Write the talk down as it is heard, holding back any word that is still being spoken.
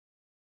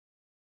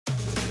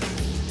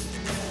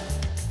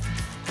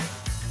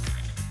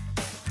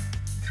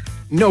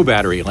No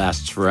battery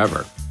lasts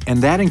forever,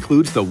 and that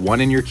includes the one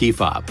in your key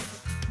fob.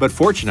 But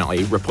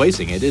fortunately,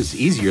 replacing it is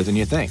easier than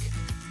you think.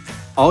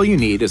 All you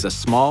need is a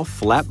small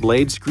flat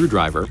blade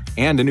screwdriver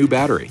and a new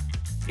battery.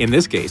 In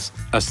this case,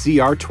 a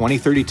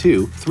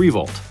CR2032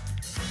 3V.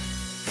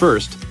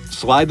 First,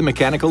 slide the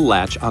mechanical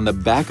latch on the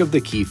back of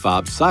the key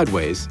fob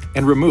sideways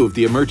and remove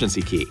the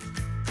emergency key.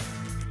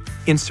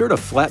 Insert a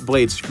flat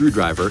blade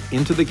screwdriver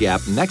into the gap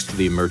next to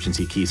the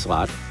emergency key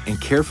slot and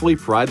carefully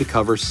pry the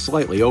cover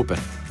slightly open.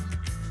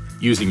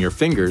 Using your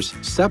fingers,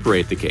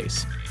 separate the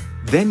case.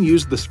 Then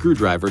use the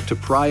screwdriver to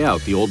pry out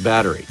the old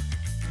battery.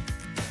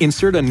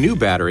 Insert a new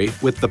battery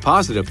with the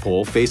positive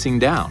pole facing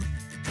down.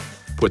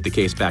 Put the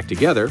case back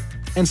together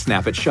and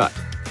snap it shut.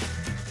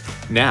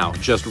 Now,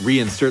 just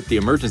reinsert the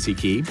emergency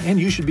key and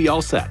you should be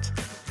all set.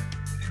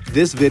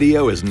 This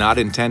video is not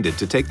intended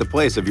to take the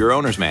place of your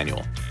owner's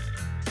manual.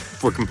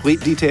 For complete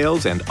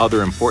details and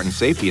other important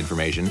safety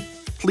information,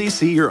 please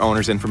see your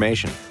owner's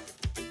information.